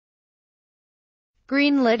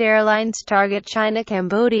greenlit airlines target China.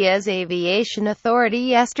 Cambodia's aviation authority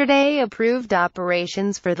yesterday approved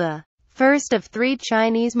operations for the first of 3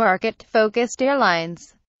 Chinese market-focused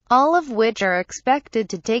airlines, all of which are expected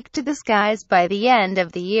to take to the skies by the end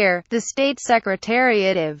of the year. The State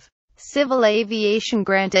Secretariat of Civil Aviation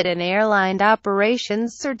granted an airline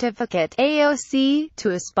operations certificate (AOC) to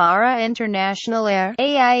Apsara International Air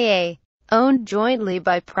 (AIA), owned jointly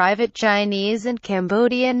by private Chinese and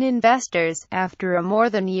Cambodian investors, after a more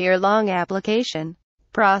than year-long application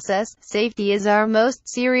process. Safety is our most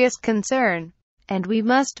serious concern, and we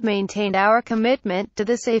must maintain our commitment to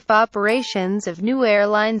the safe operations of new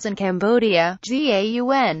airlines in Cambodia,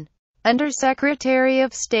 GAUN. Undersecretary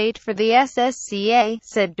of State for the SSCA,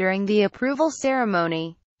 said during the approval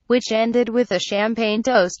ceremony, which ended with a champagne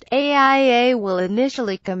toast. AIA will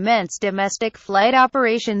initially commence domestic flight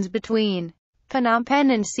operations between Phnom Penh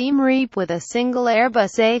and Siem Reap with a single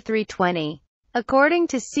Airbus A320, according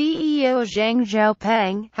to CEO Zhang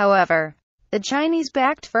Xiaopeng. However, the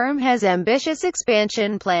Chinese-backed firm has ambitious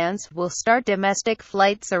expansion plans. Will start domestic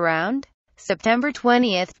flights around September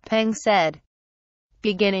 20, Peng said.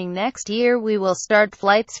 Beginning next year we will start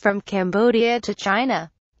flights from Cambodia to China.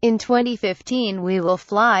 In 2015 we will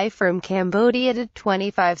fly from Cambodia to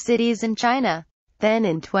 25 cities in China. Then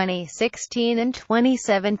in 2016 and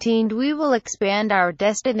 2017 we will expand our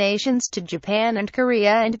destinations to Japan and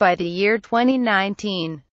Korea, and by the year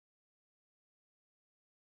 2019,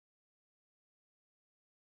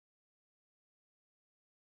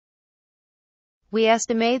 we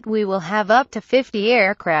estimate we will have up to 50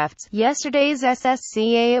 aircraft. Yesterday's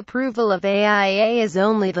SSCA approval of AIA is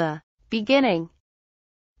only the beginning,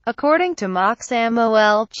 according to Mak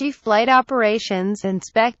Samuel, Chief Flight Operations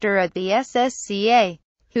Inspector at the SSCA,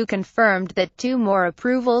 who confirmed that 2 more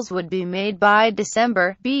approvals would be made by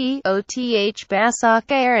December. BOTH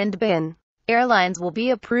Basak Air and Bayon Airlines will be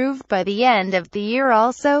approved by the end of the year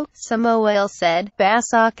also, Samuel said.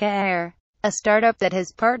 Basak Air, a startup that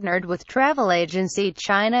has partnered with travel agency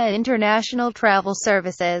China International Travel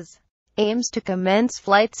Services, aims to commence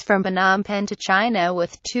flights from Phnom Penh to China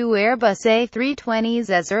with 2 Airbus A320s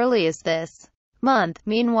as early as this month.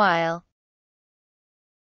 Meanwhile,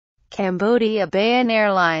 Cambodia Bayon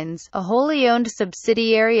Airlines, a wholly owned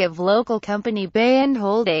subsidiary of local company Bayon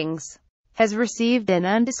Holdings, has received an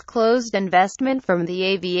undisclosed investment from the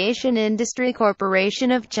Aviation Industry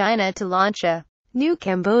Corporation of China to launch a new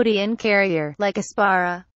Cambodian carrier, like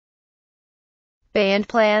apsara. Bayon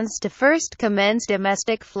plans to first commence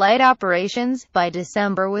domestic flight operations by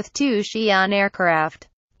December with 2 Xi'an aircraft,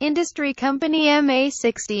 industry company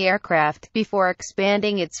MA-60 aircraft, before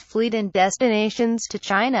expanding its fleet and destinations to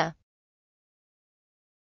China.